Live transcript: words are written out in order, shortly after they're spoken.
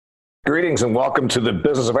Greetings and welcome to the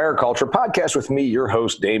Business of Agriculture podcast with me, your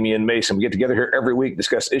host, Damian Mason. We get together here every week,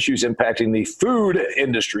 discuss issues impacting the food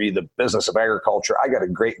industry, the business of agriculture. I got a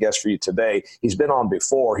great guest for you today. He's been on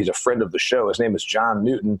before. He's a friend of the show. His name is John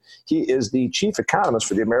Newton. He is the chief economist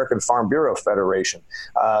for the American Farm Bureau Federation.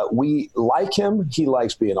 We like him. He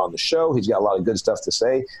likes being on the show. He's got a lot of good stuff to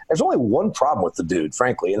say. There's only one problem with the dude,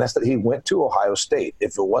 frankly, and that's that he went to Ohio State.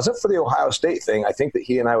 If it wasn't for the Ohio State thing, I think that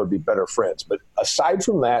he and I would be better friends. But aside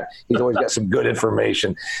from that, he's always got some good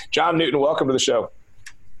information. John Newton, welcome to the show.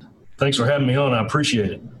 Thanks for having me on. I appreciate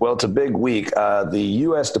it. Well, it's a big week. The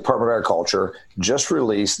U.S. Department of Agriculture just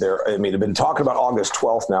released they've been talking about August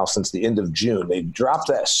 12th now since the end of June. They dropped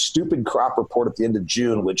that stupid crop report at the end of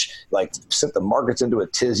June, which sent the markets into a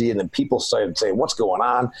tizzy, and then people started saying, what's going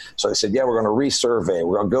on? So they said, yeah, we're going to resurvey.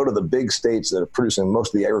 We're going to go to the big states that are producing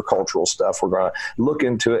most of the agricultural stuff. We're going to look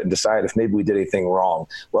into it and decide if maybe we did anything wrong.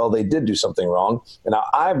 Well, they did do something wrong. And now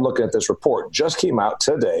I'm looking at this report. Just came out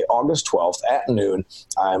today, August 12th at noon.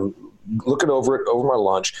 I'm looking over it over my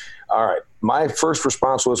lunch. All right. My first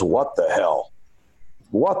response was, what the hell?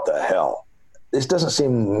 What the hell? This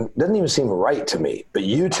doesn't even seem right to me. But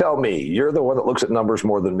you tell me, you're the one that looks at numbers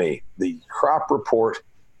more than me. The crop report,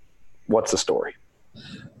 what's the story?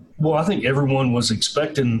 Well, I think everyone was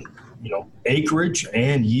expecting, acreage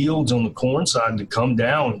and yields on the corn side to come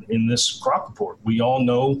down in this crop report. We all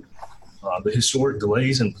know the historic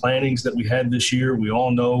delays and plantings that we had this year. We all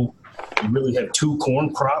know we really had two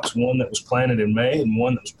corn crops, one that was planted in May and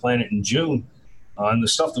one that was planted in June. And the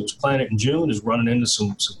stuff that was planted in June is running into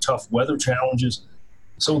some tough weather challenges.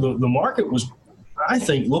 So the market was, I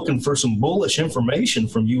think, looking for some bullish information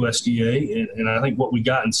from USDA. And I think what we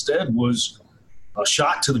got instead was a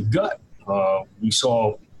shot to the gut. We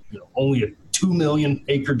saw only a 2 million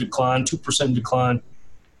acre decline, 2% decline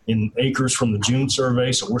in acres from the June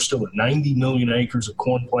survey. So we're still at 90 million acres of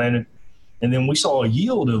corn planted. And then we saw a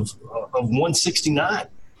yield of 169.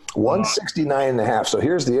 169 and a half. So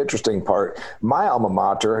here's the interesting part. My alma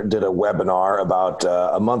mater did a webinar about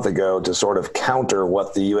a month ago to sort of counter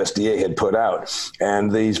what the USDA had put out.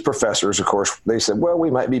 And these professors, of course, they said, well, we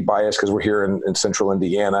might be biased because we're here in central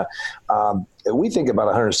Indiana. We think about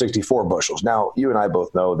 164 bushels. Now, you and I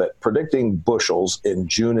both know that predicting bushels in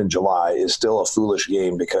June and July is still a foolish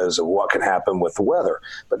game because of what can happen with the weather.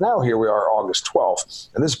 But now here we are, August 12th,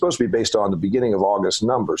 and this is supposed to be based on the beginning of August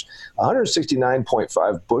numbers.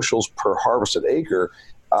 169.5 bushels per harvested acre,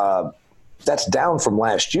 that's down from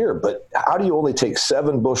last year. But how do you only take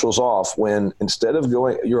 7 bushels off when instead of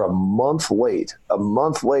you're a month late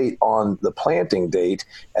on the planting date,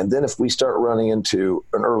 and then if we start running into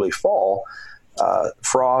an early fall,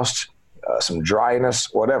 frost, some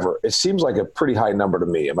dryness, whatever. It seems like a pretty high number to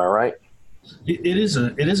me. Am I right? It is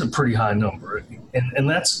a pretty high number. And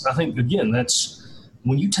that's, I think, again, that's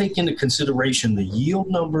when you take into consideration the yield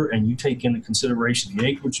number and you take into consideration the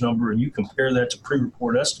acreage number and you compare that to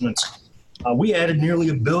pre-report estimates, we added nearly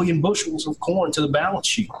 1 billion bushels of corn to the balance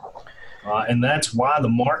sheet. And that's why the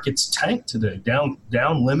market's tanked today,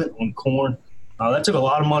 down limit on corn. That took a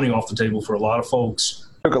lot of money off the table for a lot of folks.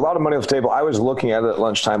 Took a lot of money off the table. I was looking at it at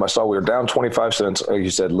lunchtime. I saw we were down 25 cents. Like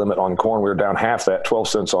you said, limit on corn. We were down half that, 12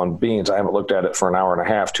 cents on beans. I haven't looked at it for an hour and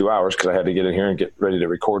a half, 2 hours, because I had to get in here and get ready to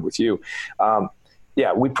record with you. We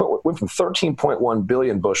went from 13.1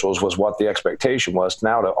 billion bushels was what the expectation was,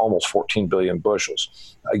 now to almost 14 billion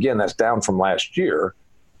bushels. Again, that's down from last year,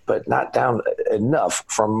 but not down enough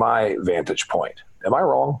from my vantage point. Am I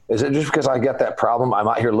wrong? Is it just because I got that problem? I'm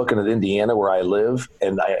out here looking at Indiana where I live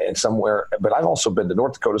and somewhere, but I've also been to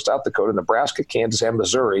North Dakota, South Dakota, Nebraska, Kansas, and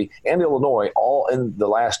Missouri, and Illinois all in the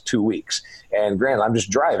last 2 weeks. And granted, I'm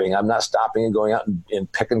just driving. I'm not stopping and going out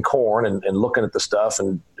and picking corn and looking at the stuff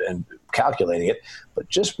and calculating it. But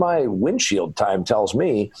just my windshield time tells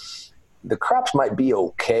me the crops might be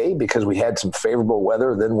okay because we had some favorable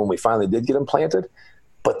weather then when we finally did get them planted.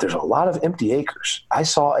 But there's a lot of empty acres. I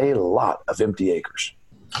saw a lot of empty acres.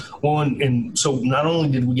 Well, and so not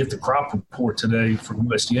only did we get the crop report today from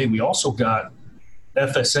USDA, we also got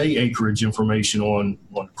FSA acreage information on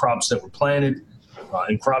crops that were planted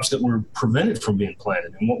and crops that were prevented from being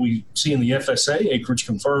planted. And what we see in the FSA acreage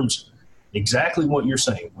confirms exactly what you're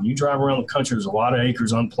saying. When you drive around the country, there's a lot of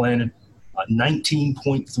acres unplanted,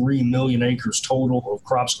 19.3 million acres total of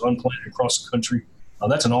crops unplanted across the country.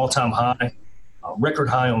 That's an all-time high. Record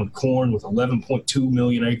high on corn with 11.2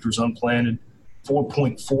 million acres unplanted,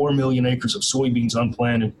 4.4 million acres of soybeans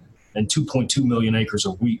unplanted, and 2.2 million acres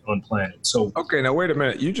of wheat unplanted. So, okay, now wait a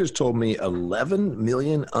minute. You just told me 11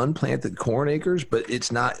 million unplanted corn acres, but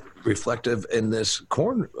it's not reflective in this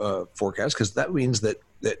corn forecast because that means that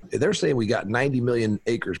they're saying we got 90 million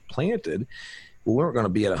acres planted. well, we weren't going to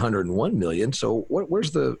be at 101 million. So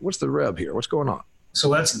what's the rub here? What's going on? So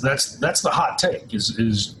that's the hot take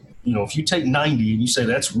is if you take 90 and you say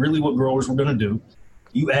that's really what growers were going to do,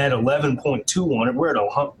 you add 11.2 on it, we're at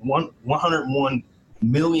 101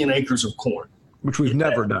 million acres of corn. Which we've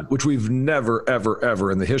never done, which we've never, ever,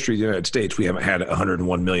 ever in the history of the United States, we haven't had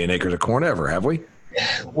 101 million acres of corn ever, have we?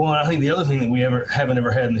 Well, I think the other thing that we haven't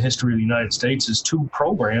ever had in the history of the United States is two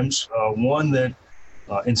programs, one that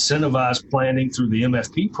incentivized planting through the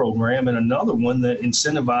MFP program and another one that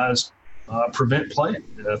incentivized prevent plant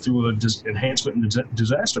through an enhancement and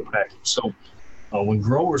disaster package. So when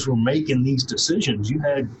growers were making these decisions, you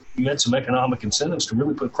had some economic incentives to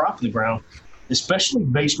really put a crop in the ground, especially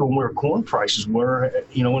based on where corn prices were,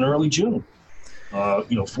 in early June.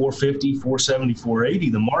 450, 470, 480.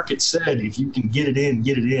 The market said, if you can get it in,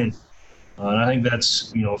 get it in. And I think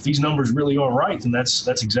that's, if these numbers really are right, then that's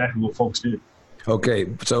exactly what folks did. Okay.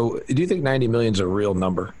 So do you think 90 million is a real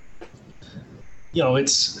number?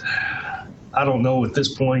 I don't know at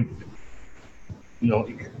this point.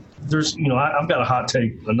 I've got a hot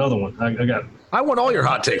take, another one. I want all your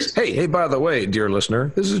hot takes. Hey, by the way, dear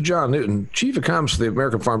listener, this is John Newton, Chief Economist of the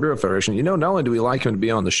American Farm Bureau Federation. Not only do we like him to be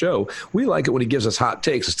on the show, we like it when he gives us hot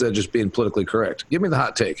takes instead of just being politically correct. Give me the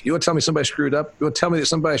hot take. You want to tell me somebody screwed up? You want to tell me that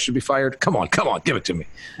somebody should be fired? Come on, give it to me.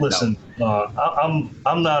 Listen, no.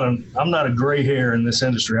 I'm not a gray hair in this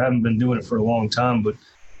industry. I haven't been doing it for a long time, but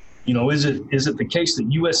is it the case that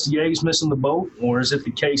USDA is missing the boat, or is it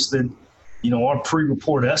the case that our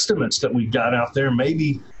pre-report estimates that we've got out there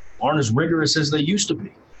maybe aren't as rigorous as they used to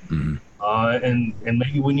be? Mm-hmm. And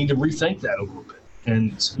maybe we need to rethink that a little bit.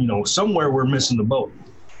 And, somewhere we're missing the boat.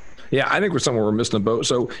 Yeah, I think we're missing the boat.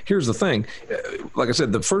 So here's the thing. Like I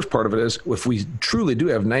said, the first part of it is if we truly do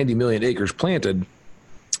have 90 million acres planted,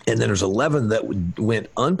 and then there's 11 that went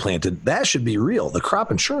unplanted, that should be real. The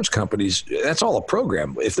crop insurance companies, that's all a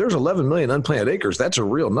program. If there's 11 million unplanted acres, that's a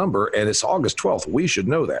real number, and it's August 12th. We should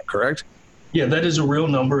know that, correct? Yeah, that is a real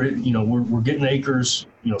number. We're getting acres,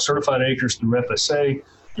 certified acres through FSA.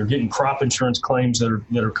 You're getting crop insurance claims that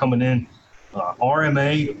are coming in.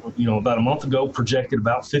 RMA, about a month ago, projected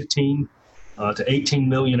about 15 to 18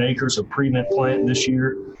 million acres of prevent plant this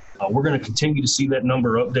year. We're going to continue to see that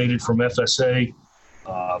number updated from FSA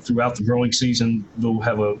throughout the growing season. They'll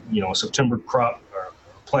have a September crop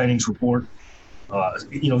plantings report.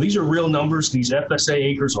 These are real numbers. These FSA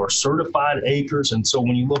acres are certified acres, and so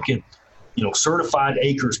when you look at certified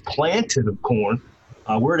acres planted of corn,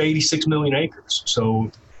 we're at 86 million acres.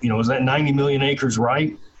 So, is that 90 million acres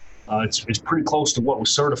right? It's pretty close to what was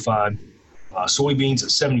certified. Soybeans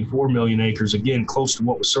at 74 million acres, again, close to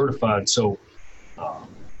what was certified. So, I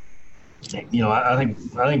think the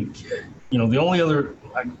only other,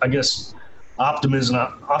 I guess,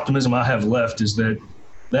 optimism I have left is that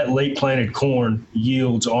late planted corn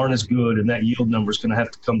yields aren't as good, and that yield number is going to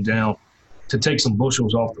have to come down to take some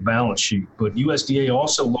bushels off the balance sheet. But USDA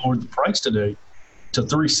also lowered the price today to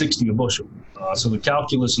 $3.60 a bushel. So the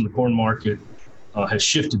calculus in the corn market has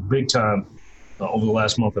shifted big time over the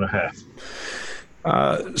last month and a half.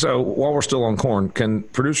 So while we're still on corn, can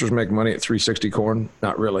producers make money at $3.60 corn?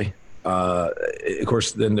 Not really. Of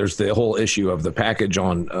course, then there's the whole issue of the package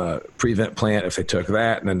on prevent plant, if they took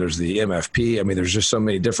that, and then there's the MFP. I mean, there's just so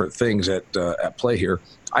many different things at play here.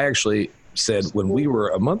 I actually said when we were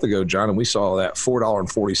a month ago, John, and we saw that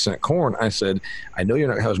 $4.40 corn, I said, I know you're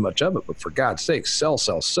not going to have as much of it, but for God's sake, sell,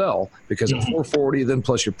 because at $4.40, then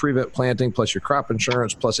plus your prevent planting, plus your crop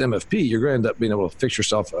insurance, plus MFP, you're going to end up being able to fix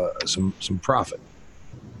yourself some profit.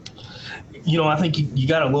 I think you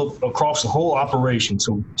got to look across the whole operation.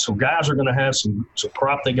 So guys are going to have some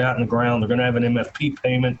crop they got in the ground. They're going to have an MFP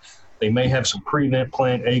payment. They may have some prevent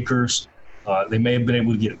plant acres. They may have been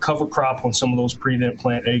able to get a cover crop on some of those prevent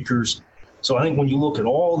plant acres. So I think when you look at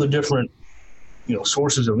all the different,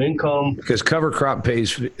 sources of income. Because cover crop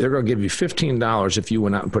pays, they're going to give you $15 if you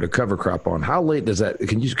went out and put a cover crop on. How late does that,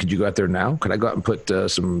 could you go out there now? Could I go out and put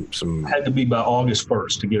some? Had to be by August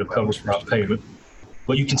 1st to get a cover crop payment.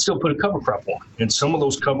 But you can still put a cover crop on. And some of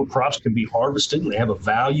those cover crops can be harvested and they have a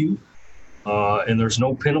value. And there's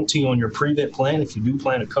no penalty on your prevent plant if you do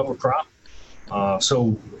plant a cover crop.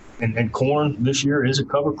 And corn this year is a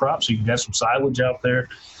cover crop, so you can have some silage out there.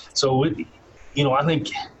 So,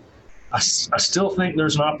 I still think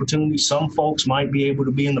there's an opportunity. Some folks might be able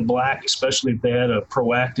to be in the black, especially if they had a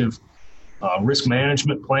proactive risk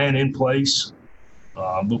management plan in place.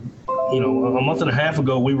 But a month and a half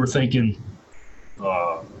ago, we were thinking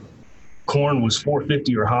corn was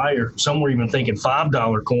 $4.50 or higher. Some were even thinking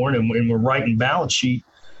 $5 corn, and we're writing balance sheet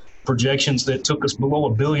projections that took us below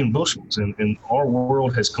 1 billion bushels. And our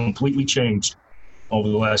world has completely changed over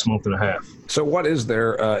the last month and a half. So what is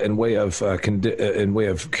there in way of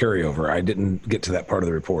carryover? I didn't get to that part of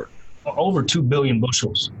the report. Over 2 billion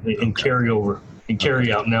bushels in carryover and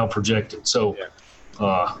carry out now projected. So,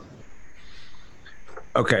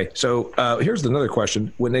 okay. So here's another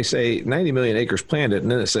question. When they say 90 million acres planted,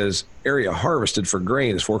 and then it says area harvested for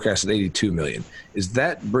grain is forecasted 82 million, is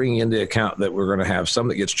that bringing into account that we're going to have some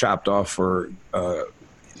that gets chopped off for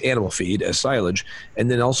animal feed as silage? And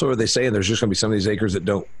then also, are they saying there's just going to be some of these acres that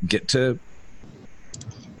don't get to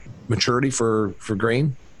maturity for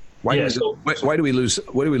grain? Why do we lose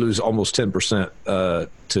almost 10%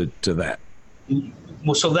 to that?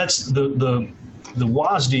 Well, so that's the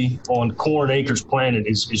WASDE on corn acres planted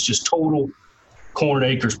is just total corn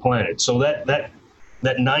acres planted. So that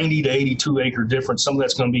 90 to 82 acre difference, some of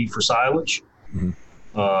that's going to be for silage.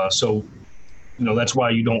 Mm-hmm. So that's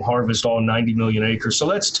why you don't harvest all 90 million acres. So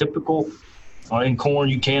that's typical in corn.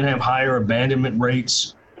 You can have higher abandonment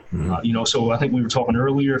rates. Mm-hmm. So I think we were talking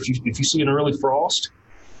earlier, if you see an early frost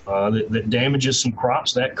that damages some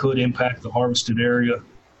crops, that could impact the harvested area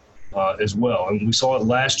as well. And we saw it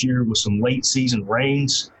last year with some late season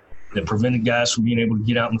rains that prevented guys from being able to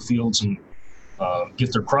get out in the fields and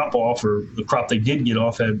get their crop off, or the crop they did get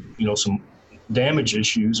off had some damage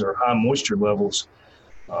issues or high moisture levels.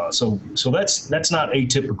 So that's not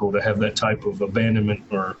atypical to have that type of abandonment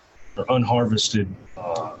or unharvested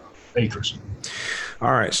acres.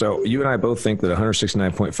 All right. So you and I both think that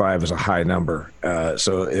 169.5 is a high number.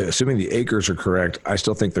 So assuming the acres are correct, I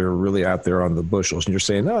still think they're really out there on the bushels. And you're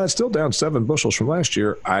saying, no, it's still down 7 bushels from last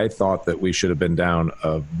year. I thought that we should have been down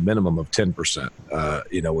a minimum of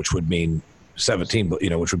 10%, which would mean 17,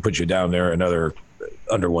 which would put you down there another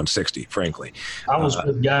under 160, frankly. I was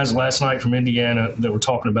with guys last night from Indiana that were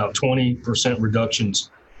talking about 20% reductions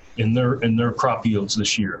in their crop yields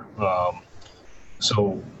this year.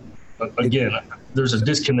 So again, there's a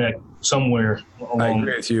disconnect somewhere along. I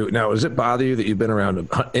agree with you. Now, does it bother you that you've been around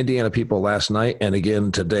Indiana people last night and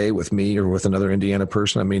again today with me or with another Indiana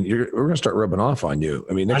person? I mean, we're going to start rubbing off on you.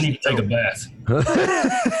 I mean, I need to take a bath.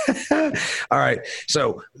 All right.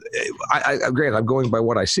 So I'm great. I'm going by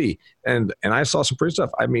what I see. And I saw some pretty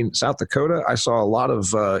stuff. I mean, South Dakota, I saw a lot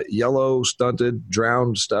of yellow, stunted,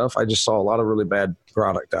 drowned stuff. I just saw a lot of really bad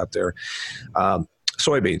product out there.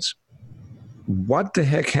 Soybeans. What the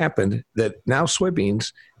heck happened that now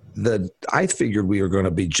soybeans, I figured we were going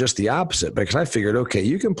to be just the opposite, because I figured, okay,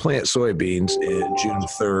 you can plant soybeans in June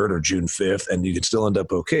 3rd or June 5th and you can still end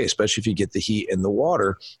up okay, especially if you get the heat and the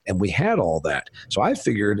water. And we had all that. So I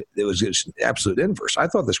figured it was just an absolute inverse. I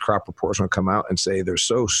thought this crop report was going to come out and say there's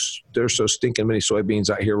so stinking many soybeans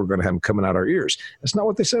out here, we're going to have them coming out our ears. That's not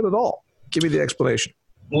what they said at all. Give me the explanation.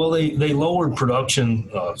 Well, they lowered production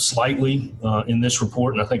slightly in this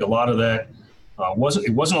report, and I think a lot of that it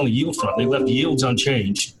wasn't on the yield front. They left yields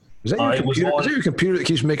unchanged. Is that your computer that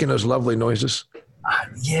keeps making those lovely noises?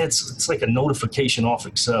 Yeah, it's like a notification off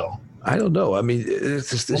Excel. I don't know. I mean,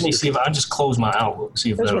 let me see if I just close my Outlook. See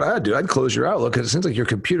if that's what I'd do. I'd close your Outlook because it seems like your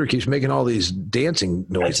computer keeps making all these dancing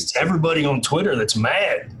noises. It's everybody on Twitter that's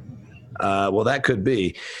mad. Well, that could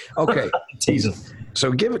be. Okay. Teasing.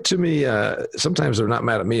 So give it to me. Sometimes they're not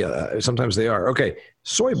mad at me. Sometimes they are. Okay.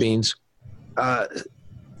 Soybeans.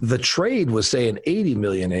 The trade was saying 80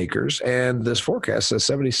 million acres, and this forecast says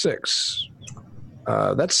 76.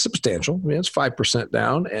 That's substantial. I mean, it's 5%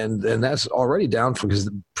 down, and that's already down because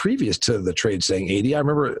previous to the trade saying 80. I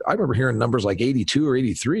remember hearing numbers like 82 or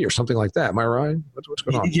 83 or something like that. Am I right? What's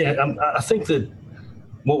going on? Yeah, I think that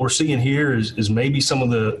what we're seeing here is maybe some of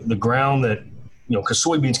the ground that, because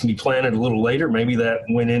soybeans can be planted a little later. Maybe that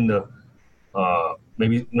went into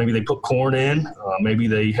maybe they put corn in. Maybe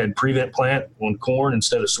they had prevent plant on corn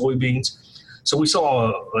instead of soybeans. So we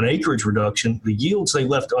saw an acreage reduction. The yields they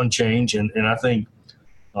left unchanged, and I think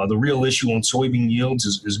the real issue on soybean yields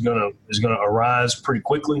is going to arise pretty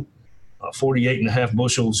quickly. 48.5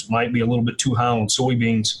 bushels might be a little bit too high on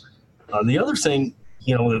soybeans. The other thing,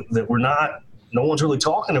 that no one's really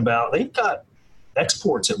talking about, they've got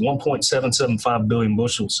exports at 1.775 billion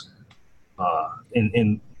bushels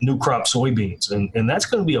in new crop soybeans. And that's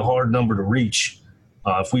going to be a hard number to reach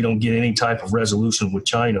if we don't get any type of resolution with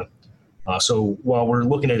China. So while we're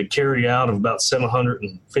looking at a carry out of about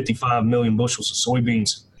 755 million bushels of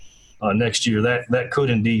soybeans next year, that could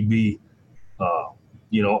indeed be,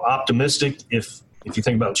 optimistic if you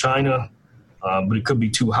think about China, but it could be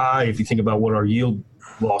too high if you think about what our yield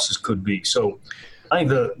losses could be. So I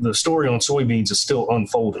think the story on soybeans is still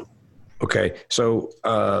unfolding. Okay, so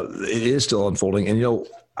it is still unfolding. And,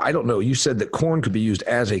 I don't know. You said that corn could be used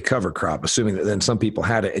as a cover crop, assuming that then some people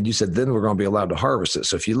had it, and you said then we're going to be allowed to harvest it.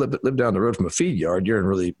 So if you live down the road from a feed yard,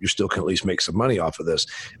 you still can at least make some money off of this.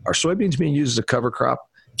 Are soybeans being used as a cover crop?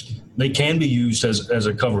 They can be used as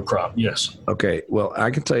a cover crop, yes. Okay. Well, I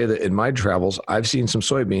can tell you that in my travels, I've seen some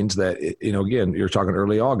soybeans that, again, you're talking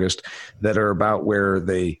early August, that are about where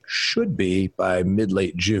they should be by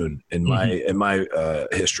mid-late June in my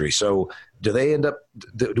history. So do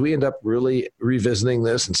we end up really revisiting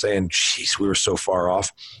this and saying, geez, we were so far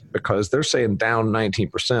off? Because they're saying down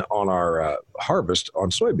 19% on our harvest on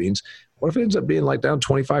soybeans. What if it ends up being like down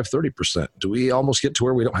 25, 30%? Do we almost get to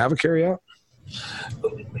where we don't have a carryout?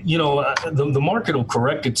 The market will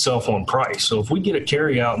correct itself on price. So if we get a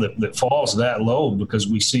carryout that falls that low because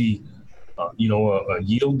we see, a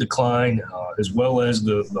yield decline as well as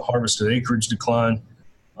the harvested acreage decline,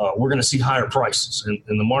 we're going to see higher prices,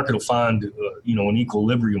 and the market will find, an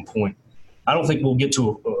equilibrium point. I don't think we'll get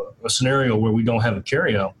to a scenario where we don't have a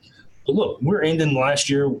carryout. But look, we're ending last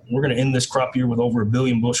year. We're going to end this crop year with over 1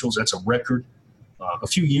 billion bushels. That's a record. A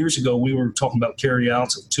few years ago, we were talking about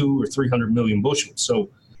carryouts of 200 or 300 million bushels. So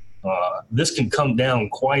this can come down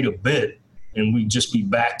quite a bit, and we just be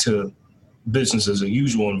back to business as a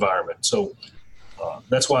usual environment. So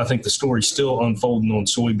that's why I think the story's still unfolding on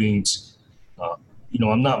soybeans.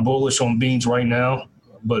 I'm not bullish on beans right now,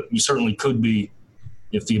 but you certainly could be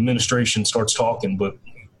if the administration starts talking. But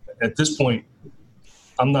at this point,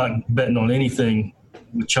 I'm not betting on anything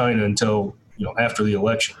with China until after the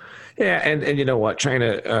election. Yeah, and you know what,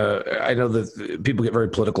 China, I know that people get very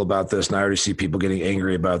political about this, and I already see people getting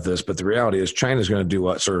angry about this, but the reality is China's going to do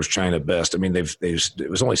what serves China best. I mean, it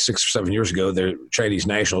was only 6 or 7 years ago, the Chinese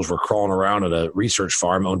nationals were crawling around at a research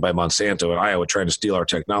farm owned by Monsanto in Iowa trying to steal our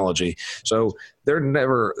technology. So they're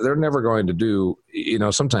never going to do,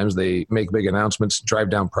 sometimes they make big announcements, drive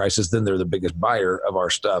down prices, then they're the biggest buyer of our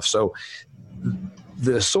stuff. So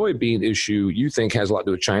the soybean issue you think has a lot to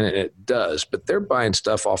do with China, and it does, but they're buying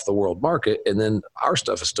stuff off the world market, and then our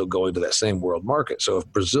stuff is still going to that same world market. So if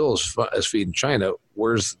Brazil is feeding China,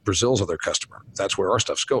 where's Brazil's other customer? That's where our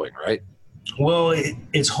stuff's going, right? Well,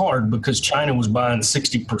 it's hard because China was buying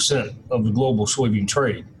 60% of the global soybean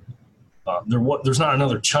trade. There's not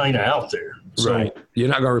another China out there. So, right. You're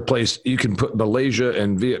not going to replace, you can put Malaysia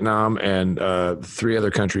and Vietnam and 3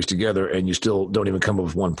 other countries together, and you still don't even come up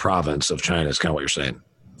with one province of China, is kind of what you're saying.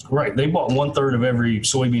 Right. They bought 1/3 of every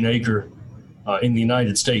soybean acre in the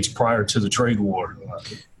United States prior to the trade war.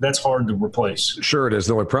 That's hard to replace. Sure it is.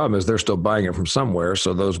 The only problem is they're still buying it from somewhere,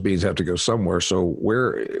 so those beans have to go somewhere. So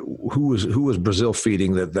who is Brazil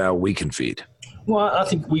feeding that now we can feed? Well, I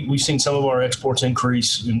think we've seen some of our exports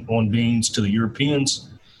increase on beans to the Europeans.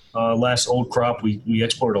 Last old crop, we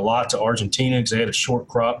exported a lot to Argentina because they had a short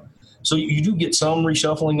crop. So you do get some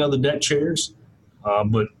reshuffling of the deck chairs,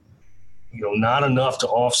 but not enough to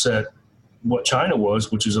offset what China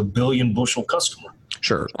was, which is a 1 billion bushel customer.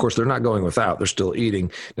 Sure. Of course, they're not going without. They're still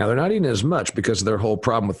eating. Now, they're not eating as much because of their whole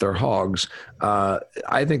problem with their hogs.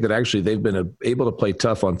 I think that actually they've been able to play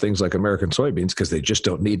tough on things like American soybeans because they just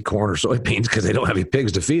don't need corn or soybeans because they don't have any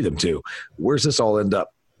pigs to feed them to. Where's this all end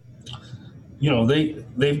up?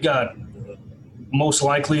 They've got, most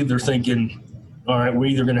likely they're thinking, all right, we're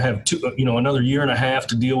either going to have another year and a half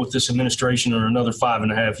to deal with this administration or another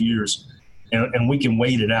 5.5 years, and we can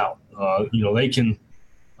wait it out. They can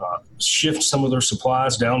shift some of their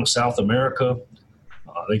supplies down to South America.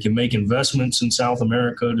 They can make investments in South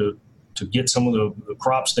America to get some of the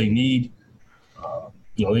crops they need.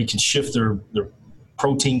 They can shift their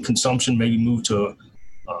protein consumption, maybe move to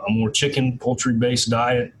a more chicken, poultry-based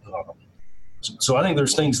diet. So I think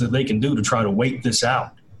there's things that they can do to try to wait this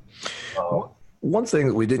out. One thing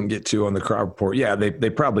that we didn't get to on the crop report, yeah, they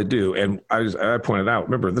probably do. And I pointed out,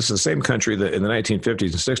 remember, this is the same country that in the 1950s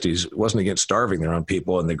and 60s wasn't against starving their own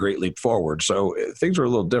people in the Great Leap Forward. So things are a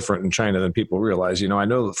little different in China than people realize. I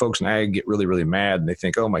know that folks in ag get really, really mad and they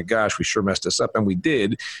think, oh my gosh, we sure messed this up. And we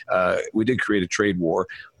did. We did create a trade war.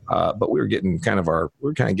 But we were getting our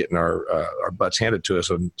butts handed to us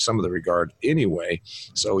in some of the regard anyway.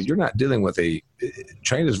 So you're not dealing with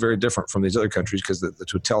China is very different from these other countries because the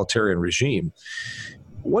totalitarian regime.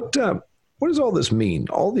 What does all this mean?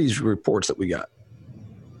 All these reports that we got,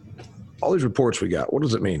 what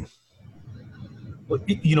does it mean?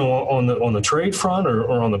 On the trade front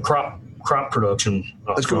or on the crop production.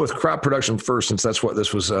 Let's go with crop production first, since that's what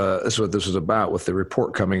this was about with the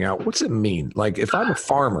report coming out. What's it mean? Like, if I'm a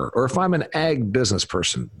farmer or if I'm an ag business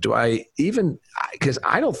person, do I even, because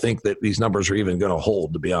I don't think that these numbers are even going to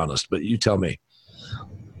hold, to be honest, but you tell me.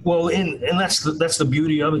 Well, and that's the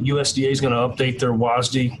beauty of it. USDA is going to update their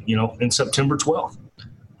WASDE, in September 12th.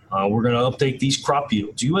 We're going to update these crop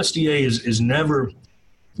yields. USDA is never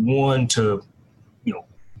one to,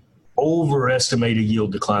 overestimate a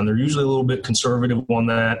yield decline. They're usually a little bit conservative on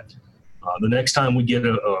that. The next time we get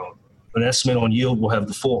an estimate on yield, we'll have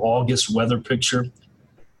the full August weather picture,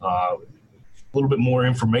 a little bit more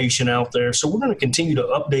information out there. So we're going to continue to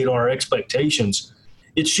update our expectations.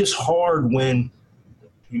 It's just hard when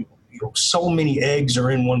so many eggs are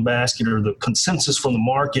in one basket, or the consensus from the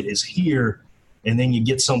market is here, and then you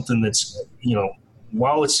get something that's,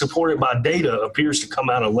 while it's supported by data, appears to come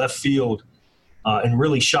out of left field and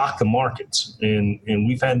really shock the markets. And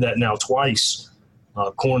we've had that now twice.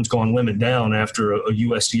 Corn's gone limit down after a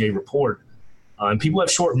USDA report. And people have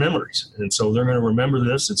short memories, and so they're going to remember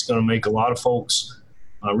this. It's going to make a lot of folks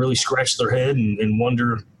really scratch their head and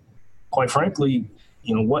wonder, quite frankly,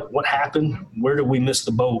 what happened? Where did we miss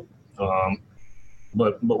the boat?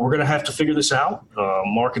 But we're going to have to figure this out.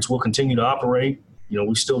 Markets will continue to operate.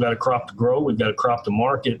 We've still got a crop to grow. We've got a crop to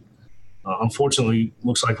market. Unfortunately,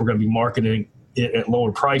 looks like we're going to be marketing it at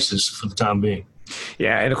lower prices for the time being.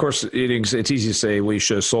 Yeah, and of course, it's easy to say we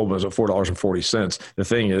should have sold them as at $4.40. The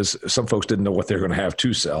thing is, some folks didn't know what they're going to have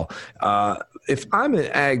to sell. If I'm an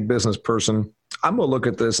ag business person, I'm going to look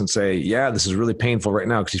at this and say, yeah, this is really painful right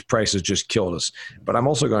now because these prices just killed us. But I'm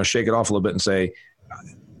also going to shake it off a little bit and say,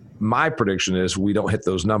 my prediction is we don't hit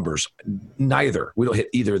those numbers. Neither. We don't hit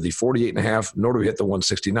either the 48.5, nor do we hit the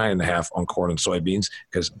 169.5 on corn and soybeans,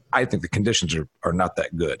 because I think the conditions are not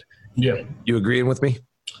that good. Yeah. You agreeing with me?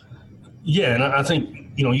 Yeah, and I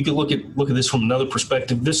think, you can look at this from another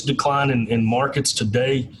perspective. This decline in markets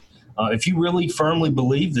today, if you really firmly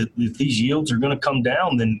believe that these yields are going to come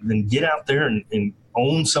down, then get out there and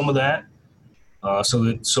own some of that, so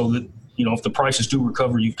that if the prices do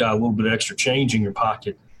recover, you've got a little bit of extra change in your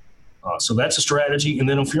pocket. So that's a strategy. And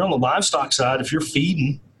then if you're on the livestock side, if you're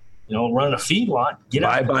feeding, running a feedlot, get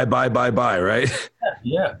out. Buy, right?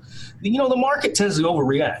 Yeah. The market tends to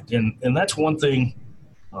overreact, and that's one thing.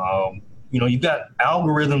 You've got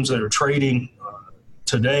algorithms that are trading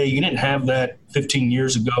today. You didn't have that 15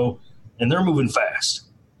 years ago, and they're moving fast,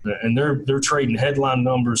 and they're trading headline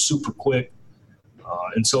numbers super quick.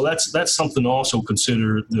 And so that's something to also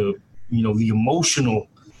consider, the emotional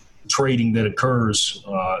trading that occurs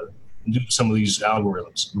due to some of these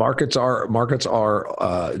algorithms. Markets are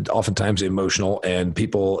oftentimes emotional, and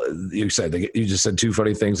people, you just said two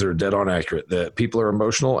funny things that are dead on accurate. The people are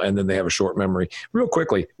emotional, and then they have a short memory. Real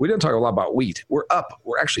quickly, we didn't talk a lot about wheat. We're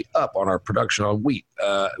actually up on our production on wheat.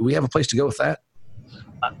 We have a place to go with that?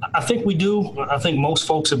 I think we do. I think most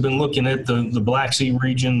folks have been looking at the Black Sea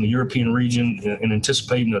region, the European region, and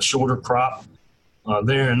anticipating a shorter crop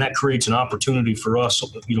there, and that creates an opportunity for us,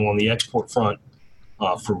 on the export front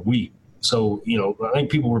for wheat. So, I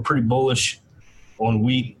think people were pretty bullish on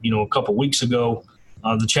wheat, a couple weeks ago.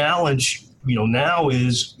 The challenge, now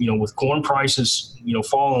is, with corn prices,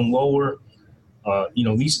 falling lower,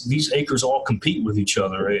 these acres all compete with each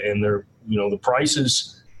other, and they're, the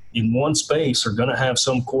prices in one space are going to have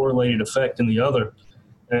some correlated effect in the other.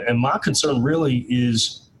 And my concern really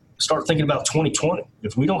is start thinking about 2020.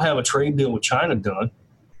 If we don't have a trade deal with China done,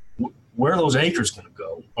 where are those acres going to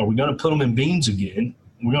go? Are we going to put them in beans again?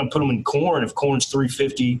 We're going to put them in corn. If corn's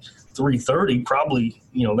 350, 330, probably,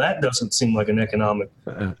 that doesn't seem like an economic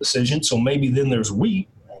decision. So maybe then there's wheat.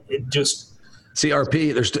 It just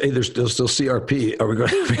CRP, there's still CRP. Are we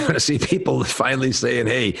going to see people finally saying,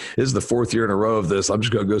 hey, this is the fourth year in a row of this, I'm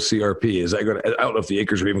just going to go CRP? Is that going to, I don't know if the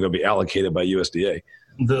acres are even going to be allocated by USDA.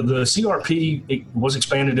 The CRP, it was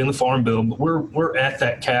expanded in the Farm Bill, but we're at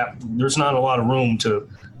that cap. There's not a lot of room to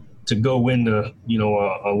go into,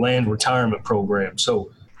 a land retirement program.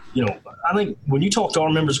 So, I think when you talk to our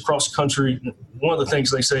members across the country, one of the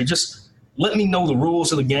things they say, just let me know the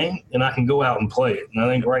rules of the game and I can go out and play it. And I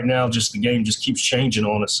think right now, the game just keeps changing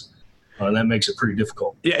on us. And that makes it pretty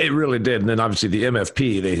difficult. Yeah, it really did. And then obviously the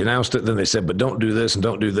MFP, they announced it. Then they said, but don't do this and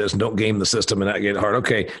don't do this and don't game the system and that get hard.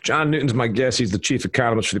 Okay, John Newton's my guest. He's the chief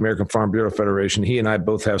economist for the American Farm Bureau Federation. He and I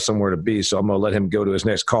both have somewhere to be, so I'm going to let him go to his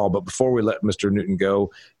next call. But before we let Mr. Newton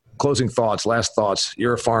go, closing thoughts, last thoughts.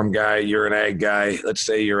 You're a farm guy. You're an ag guy. Let's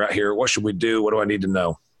say you're out here. What should we do? What do I need to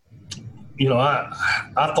know?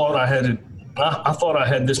 I thought I had it. I thought I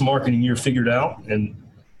had this marketing year figured out, and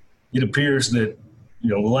it appears that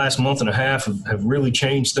the last month and a half have really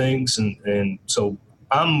changed things, and so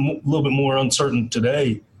I'm a little bit more uncertain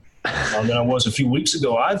today than I was a few weeks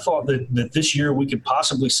ago. I thought that this year we could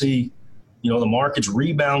possibly see the markets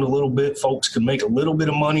rebound a little bit. Folks could make a little bit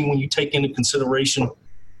of money when you take into consideration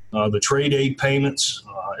the trade aid payments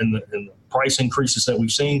and the price increases that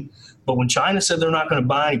we've seen. But when China said they're not going to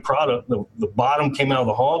buy any product, the bottom came out of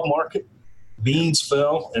the hog market. beans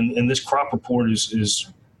fell, and this crop report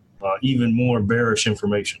is even more bearish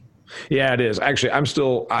information. Yeah, it is. Actually, I'm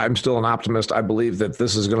still an optimist. I believe that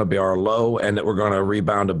this is going to be our low and that we're going to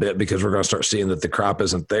rebound a bit because we're going to start seeing that the crop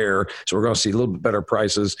isn't there. So we're going to see a little bit better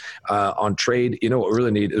prices on trade. You know what we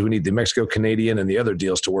really need is we need the Mexico, Canadian, and the other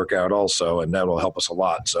deals to work out also, and that will help us a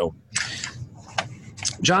lot. So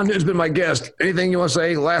John Newton's been my guest. Anything you want to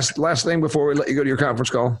say? Last thing before we let you go to your conference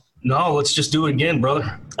call? No, let's just do it again,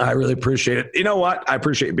 brother. I really appreciate it. You know what? I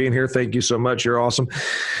appreciate being here. Thank you so much. You're awesome.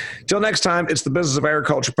 Till next time, it's the Business of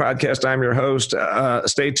Agriculture podcast. I'm your host.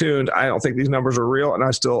 Stay tuned. I don't think these numbers are real, and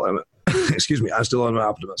I still am. I still am an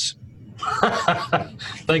optimist.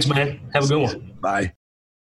 Thanks, man. Have a good one. Bye.